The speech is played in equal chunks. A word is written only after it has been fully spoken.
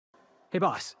Hey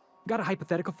boss, got a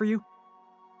hypothetical for you?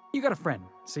 You got a friend,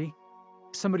 see?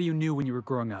 Somebody you knew when you were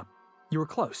growing up. You were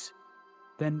close.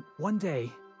 Then one day,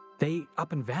 they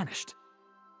up and vanished.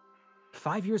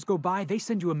 5 years go by, they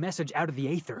send you a message out of the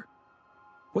aether.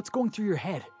 What's going through your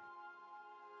head?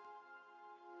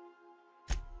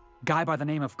 Guy by the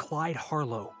name of Clyde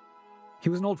Harlow. He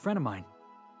was an old friend of mine.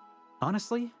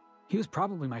 Honestly, he was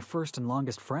probably my first and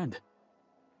longest friend.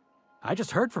 I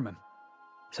just heard from him.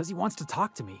 Says he wants to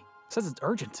talk to me. Says it's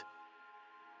urgent.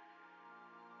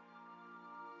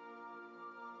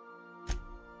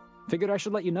 Figured I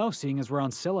should let you know, seeing as we're on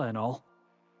Scylla and all.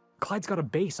 Clyde's got a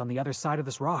base on the other side of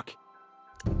this rock.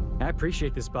 I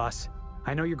appreciate this, boss.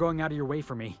 I know you're going out of your way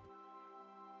for me.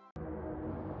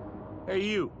 Hey,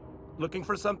 you. Looking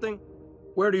for something?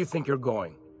 Where do you think you're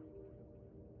going?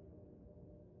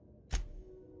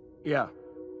 Yeah.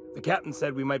 The captain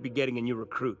said we might be getting a new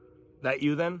recruit. That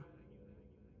you, then?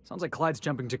 Sounds like Clyde's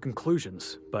jumping to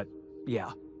conclusions, but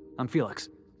yeah, I'm Felix.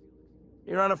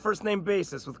 You're on a first-name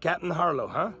basis with Captain Harlow,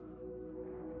 huh?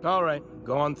 All right,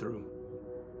 go on through.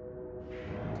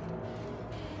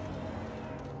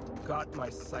 Got my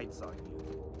sights on you.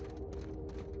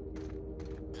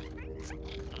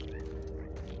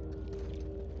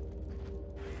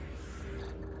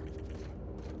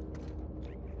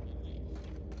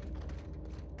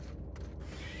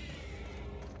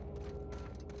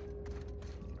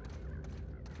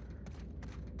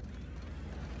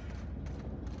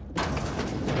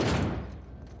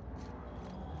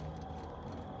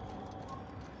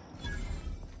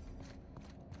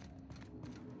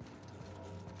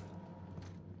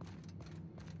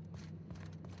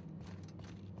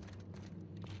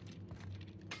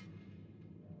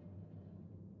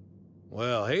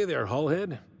 Well, hey there,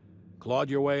 Hullhead. Clawed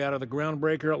your way out of the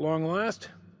groundbreaker at long last?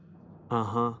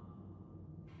 Uh-huh.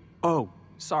 Oh,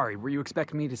 sorry, were you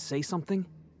expecting me to say something?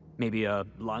 Maybe a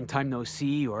long time no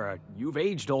see, or a you've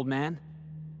aged, old man?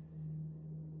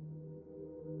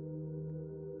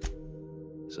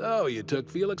 So, you took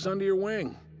Felix under your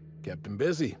wing. Kept him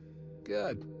busy.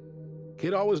 Good.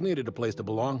 Kid always needed a place to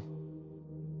belong.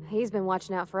 He's been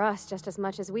watching out for us just as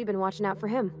much as we've been watching out for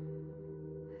him.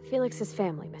 Felix is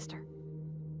family, mister.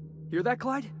 Hear that,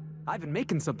 Clyde? I've been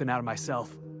making something out of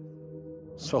myself.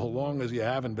 So long as you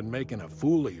haven't been making a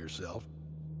fool of yourself.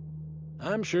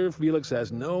 I'm sure Felix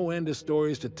has no end of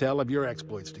stories to tell of your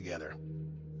exploits together.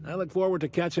 I look forward to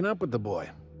catching up with the boy.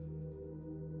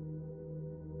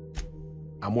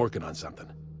 I'm working on something.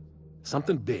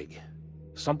 Something big.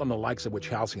 Something the likes of which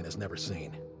Halcyon has never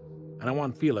seen. And I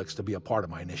want Felix to be a part of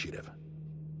my initiative.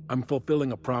 I'm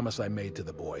fulfilling a promise I made to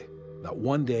the boy, that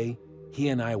one day, he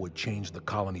and I would change the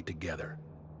colony together.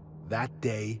 That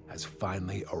day has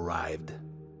finally arrived.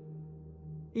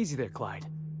 Easy there, Clyde.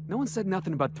 No one said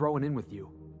nothing about throwing in with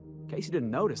you. In case you didn't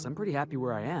notice, I'm pretty happy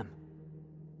where I am.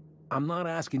 I'm not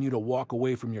asking you to walk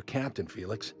away from your captain,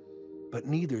 Felix. But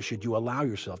neither should you allow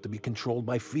yourself to be controlled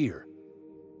by fear.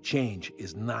 Change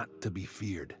is not to be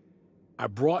feared. I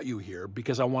brought you here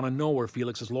because I want to know where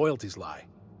Felix's loyalties lie.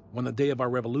 When the day of our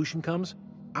revolution comes,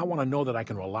 I want to know that I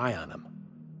can rely on him.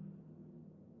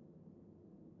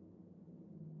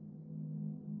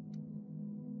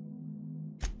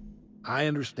 I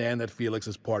understand that Felix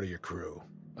is part of your crew,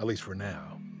 at least for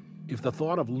now. If the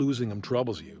thought of losing him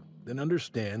troubles you, then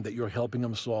understand that you're helping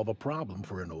him solve a problem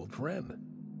for an old friend.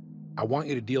 I want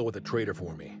you to deal with a traitor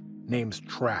for me. Name's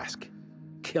Trask.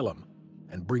 Kill him,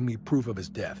 and bring me proof of his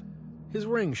death. His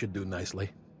ring should do nicely.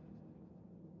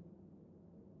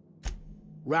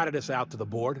 Ratted us out to the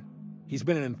board. He's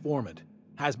been an informant.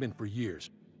 Has been for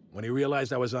years. When he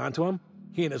realized I was onto him,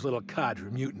 he and his little cadre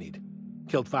mutinied.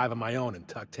 Killed 5 of my own and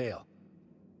tucked tail.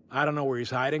 I don't know where he's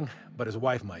hiding, but his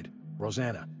wife might.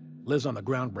 Rosanna. Lives on the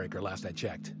groundbreaker last I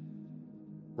checked.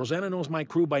 Rosanna knows my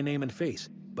crew by name and face,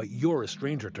 but you're a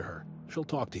stranger to her. She'll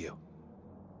talk to you.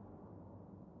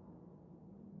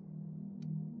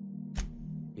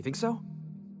 You think so?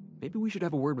 Maybe we should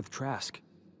have a word with Trask.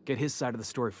 Get his side of the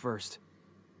story first.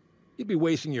 You'd be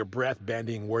wasting your breath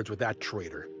bandying words with that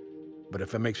traitor. But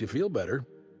if it makes you feel better,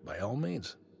 by all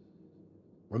means.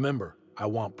 Remember, I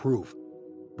want proof.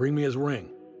 Bring me his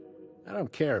ring. I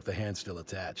don't care if the hand's still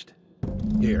attached.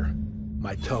 Here,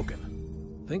 my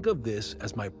token. Think of this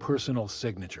as my personal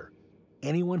signature.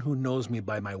 Anyone who knows me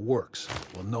by my works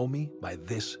will know me by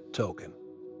this token.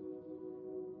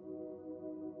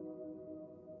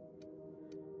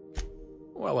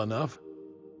 Well enough.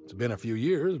 It's been a few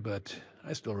years, but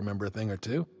I still remember a thing or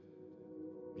two.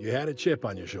 You had a chip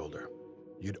on your shoulder.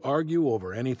 You'd argue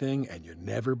over anything, and you'd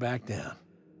never back down.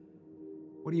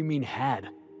 What do you mean, had?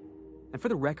 And for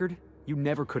the record, you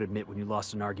never could admit when you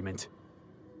lost an argument.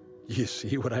 You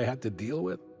see what I had to deal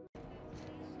with?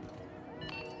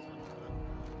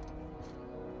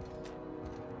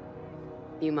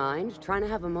 You mind trying to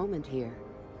have a moment here?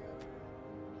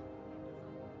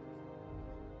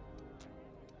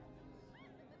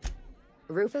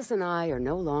 Rufus and I are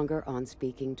no longer on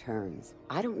speaking terms.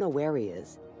 I don't know where he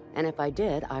is, and if I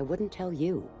did, I wouldn't tell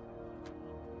you.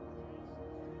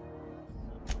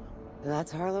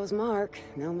 That's Harlow's mark,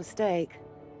 no mistake.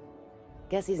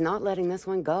 Guess he's not letting this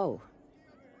one go.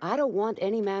 I don't want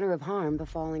any manner of harm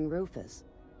befalling Rufus.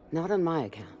 Not on my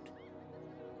account.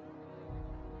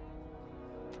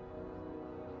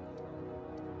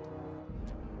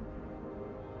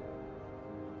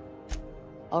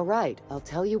 All right, I'll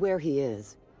tell you where he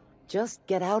is. Just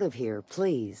get out of here,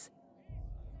 please.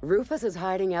 Rufus is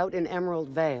hiding out in Emerald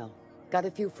Vale. Got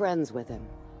a few friends with him.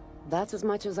 That's as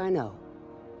much as I know.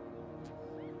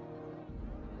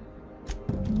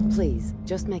 Please,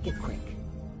 just make it quick.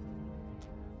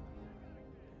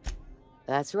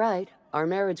 That's right. Our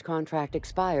marriage contract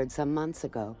expired some months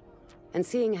ago. And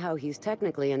seeing how he's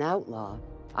technically an outlaw,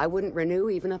 I wouldn't renew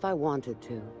even if I wanted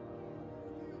to.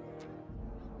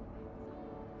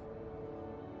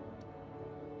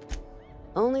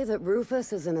 Only that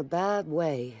Rufus is in a bad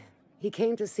way. He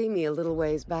came to see me a little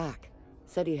ways back.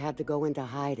 Said he had to go into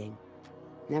hiding.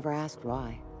 Never asked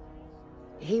why.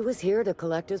 He was here to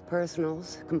collect his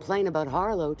personals, complain about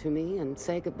Harlow to me, and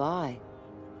say goodbye.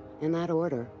 In that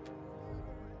order.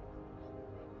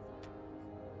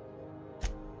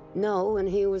 No, and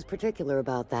he was particular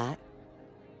about that.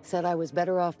 Said I was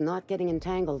better off not getting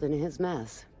entangled in his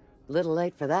mess. Little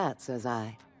late for that, says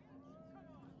I.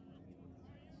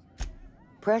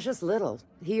 Precious little.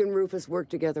 He and Rufus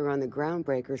worked together on the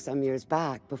Groundbreaker some years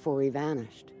back before he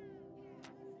vanished.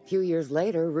 A few years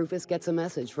later, Rufus gets a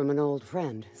message from an old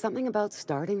friend. Something about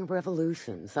starting a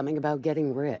revolution, something about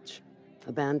getting rich.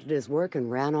 Abandoned his work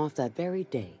and ran off that very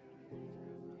day.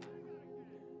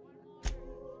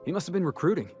 He must have been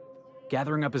recruiting,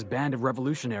 gathering up his band of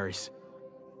revolutionaries.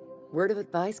 Word of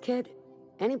advice, kid?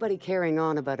 Anybody carrying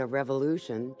on about a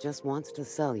revolution just wants to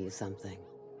sell you something.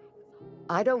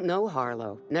 I don't know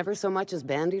Harlow, never so much as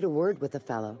bandied a word with the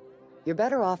fellow. You're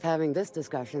better off having this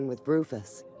discussion with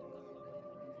Rufus.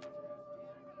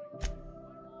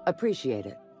 Appreciate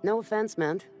it. No offense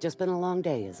meant, just been a long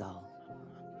day is all.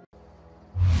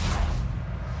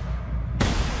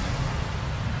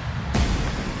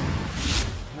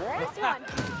 This one!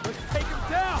 Let's take him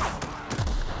down!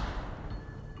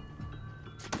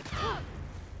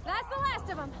 That's the last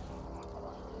of them!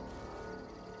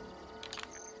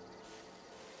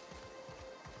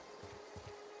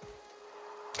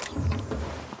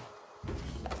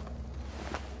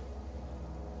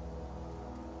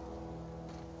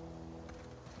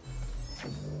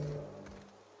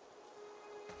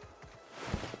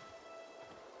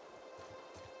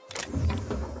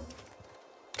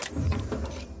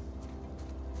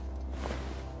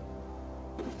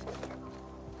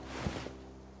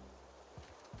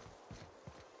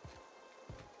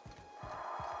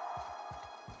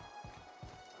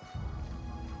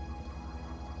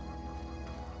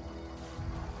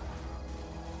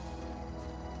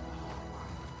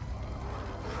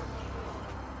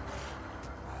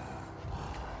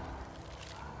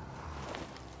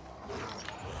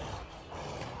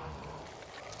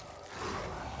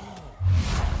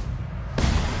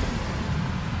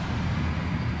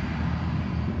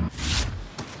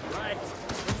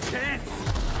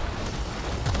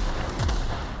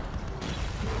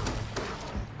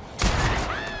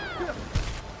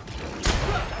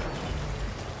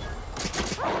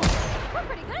 We're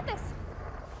pretty good at this!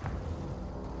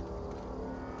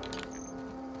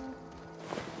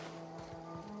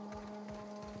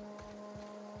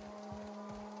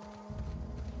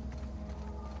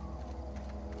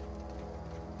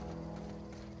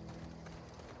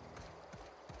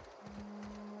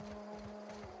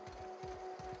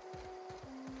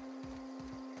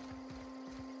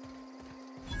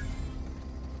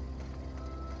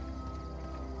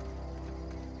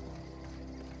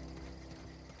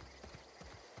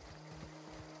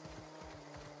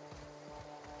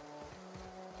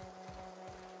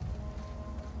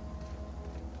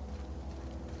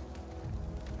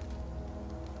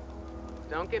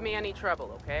 Don't give me any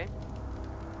trouble, okay?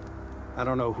 I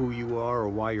don't know who you are or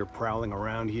why you're prowling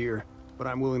around here, but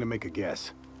I'm willing to make a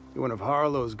guess. You're one of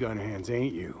Harlow's gun hands,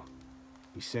 ain't you?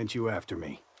 He sent you after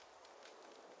me.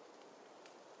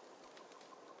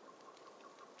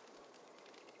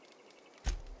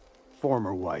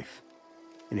 Former wife.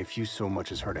 And if you so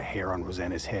much as hurt a hair on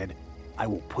Rosanna's head, I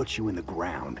will put you in the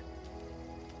ground.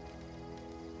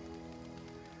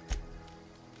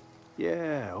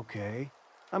 Yeah, okay.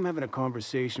 I'm having a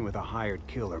conversation with a hired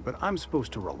killer, but I'm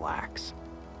supposed to relax.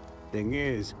 Thing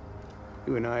is,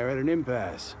 you and I are at an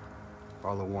impasse.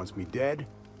 Harlow wants me dead,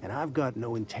 and I've got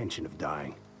no intention of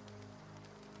dying.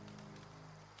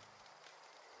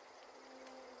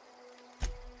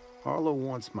 Harlow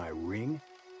wants my ring?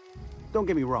 Don't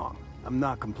get me wrong, I'm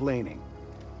not complaining.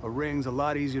 A ring's a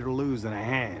lot easier to lose than a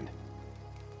hand.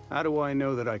 How do I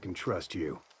know that I can trust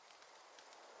you?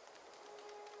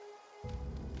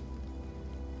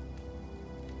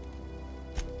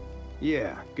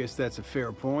 Yeah, guess that's a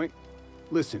fair point.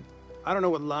 Listen, I don't know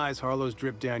what lies Harlow's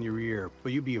dripped down your ear,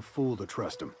 but you'd be a fool to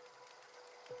trust him.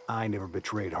 I never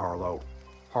betrayed Harlow.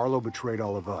 Harlow betrayed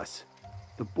all of us.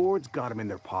 The board's got him in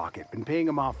their pocket, been paying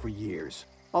him off for years.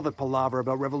 All that palaver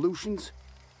about revolutions?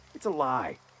 It's a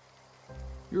lie.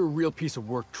 You're a real piece of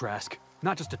work, Trask.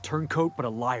 Not just a turncoat, but a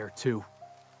liar, too.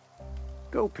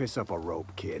 Go piss up a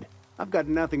rope, kid. I've got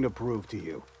nothing to prove to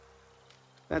you.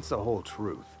 That's the whole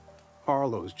truth.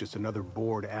 Harlow's just another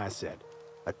board asset.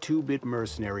 A two-bit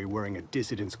mercenary wearing a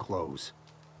dissident's clothes.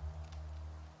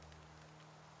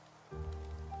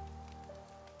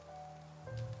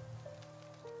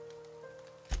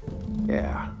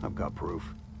 Yeah, I've got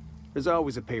proof. There's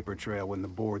always a paper trail when the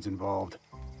board's involved.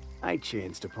 I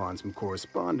chanced upon some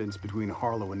correspondence between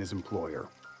Harlow and his employer.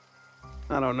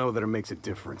 I don't know that it makes a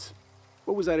difference.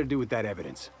 What was I to do with that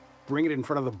evidence? Bring it in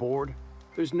front of the board?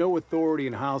 There's no authority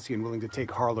in Halcyon willing to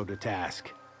take Harlow to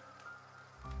task.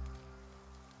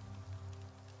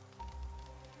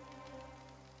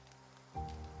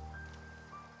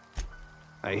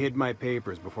 I hid my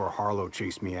papers before Harlow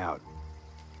chased me out.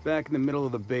 Back in the middle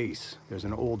of the base, there's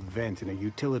an old vent in a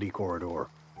utility corridor.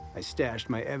 I stashed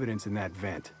my evidence in that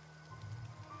vent.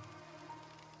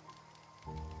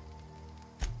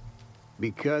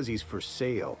 Because he's for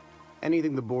sale.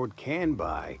 Anything the board can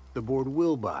buy, the board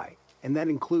will buy, and that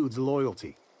includes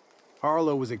loyalty.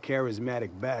 Harlow was a charismatic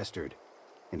bastard,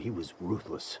 and he was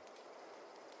ruthless.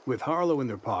 With Harlow in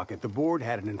their pocket, the board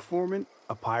had an informant,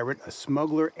 a pirate, a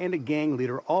smuggler, and a gang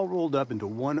leader all rolled up into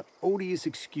one odious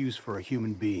excuse for a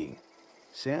human being.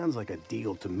 Sounds like a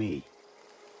deal to me.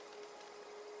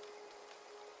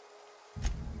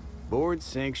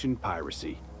 Board-sanctioned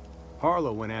piracy.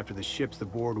 Harlow went after the ships the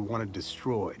board wanted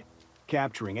destroyed,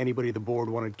 capturing anybody the board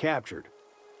wanted captured.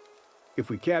 If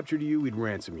we captured you, we'd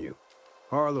ransom you.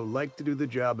 Harlow liked to do the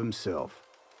job himself.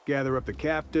 Gather up the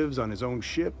captives on his own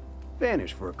ship,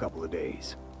 vanish for a couple of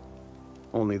days.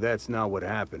 Only that's not what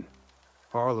happened.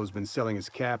 Harlow's been selling his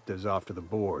captives off to the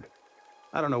board.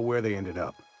 I don't know where they ended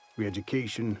up.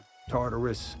 Re-education,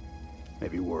 Tartarus,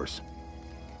 maybe worse.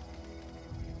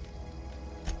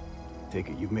 Take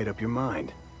it you've made up your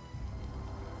mind.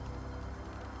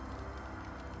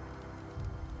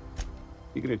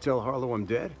 You gonna tell Harlow I'm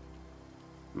dead?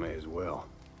 May as well.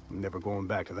 I'm never going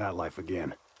back to that life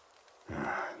again.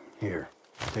 Here,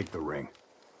 take the ring.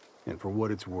 And for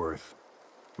what it's worth,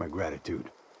 my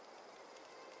gratitude.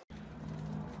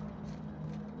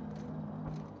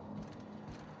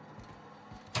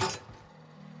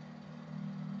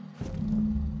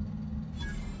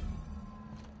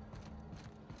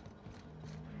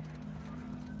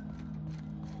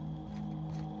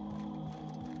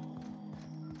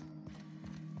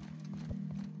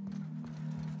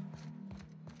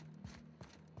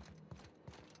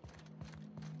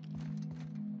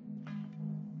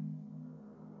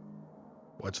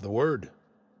 What's the word?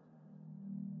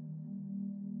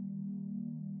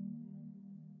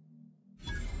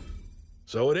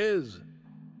 So it is.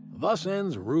 Thus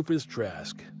ends Rufus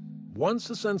Trask. Once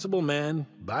a sensible man,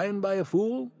 by and by a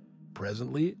fool,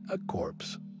 presently a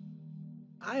corpse.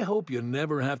 I hope you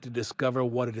never have to discover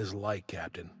what it is like,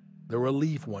 Captain. The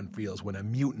relief one feels when a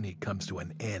mutiny comes to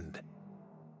an end.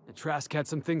 And Trask had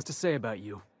some things to say about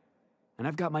you. And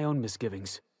I've got my own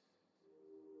misgivings.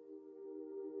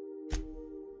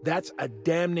 That's a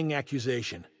damning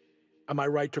accusation. Am I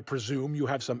right to presume you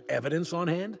have some evidence on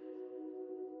hand?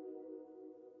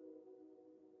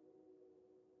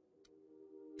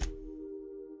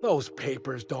 Those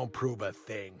papers don't prove a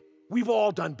thing. We've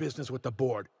all done business with the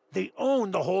board. They own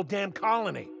the whole damn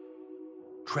colony.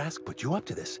 Trask put you up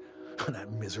to this.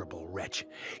 That miserable wretch.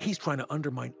 He's trying to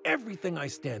undermine everything I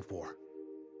stand for.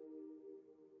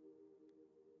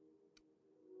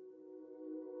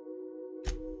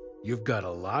 You've got a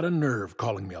lot of nerve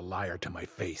calling me a liar to my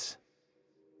face.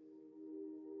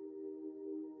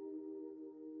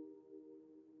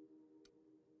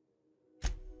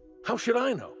 How should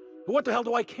I know? What the hell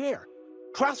do I care?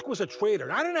 Trask was a traitor,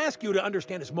 and I didn't ask you to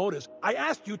understand his motives. I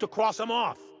asked you to cross him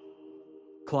off.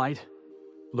 Clyde,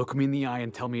 look me in the eye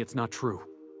and tell me it's not true.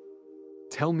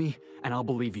 Tell me, and I'll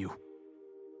believe you.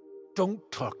 Don't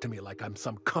talk to me like I'm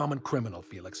some common criminal,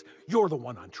 Felix. You're the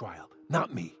one on trial,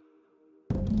 not me.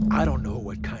 I don't know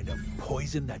what kind of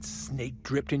poison that snake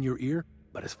dripped in your ear,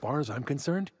 but as far as I'm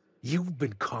concerned, you've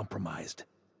been compromised.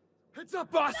 Heads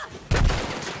up, boss!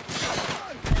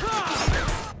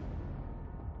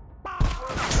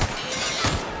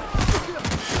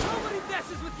 Nobody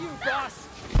messes with you, boss!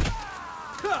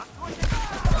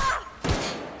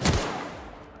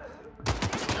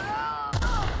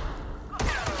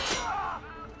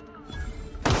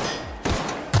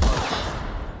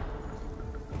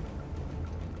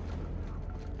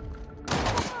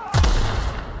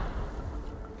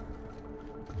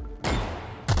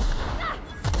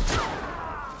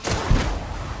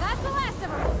 That's the last of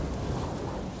her!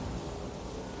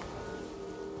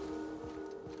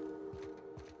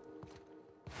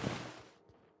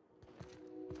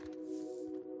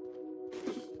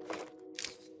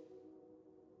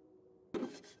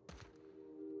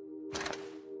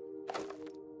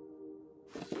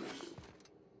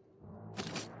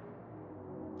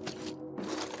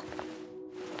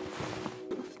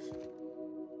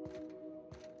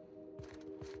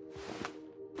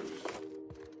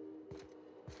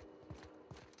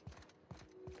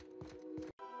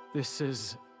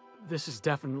 This is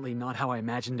definitely not how I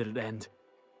imagined it'd end.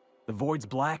 The void's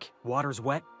black, water's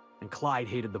wet, and Clyde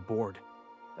hated the board.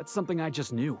 That's something I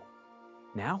just knew.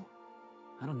 Now?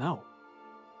 I don't know.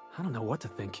 I don't know what to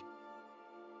think.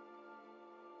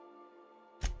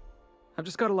 I've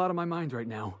just got a lot on my mind right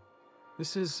now.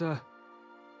 This is a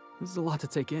lot to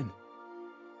take in.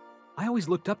 I always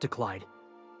looked up to Clyde.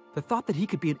 The thought that he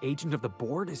could be an agent of the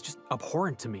board is just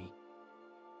abhorrent to me.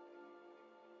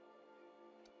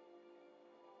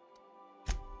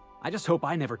 I just hope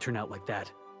I never turn out like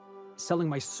that. Selling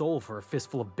my soul for a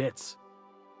fistful of bits.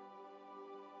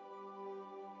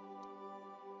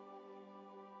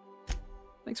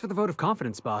 Thanks for the vote of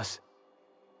confidence, boss.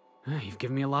 You've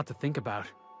given me a lot to think about.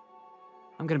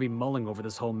 I'm gonna be mulling over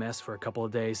this whole mess for a couple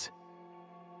of days.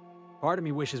 Part of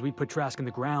me wishes we'd put Trask in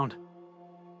the ground.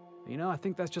 You know, I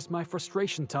think that's just my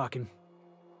frustration talking.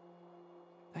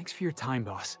 Thanks for your time,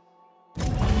 boss.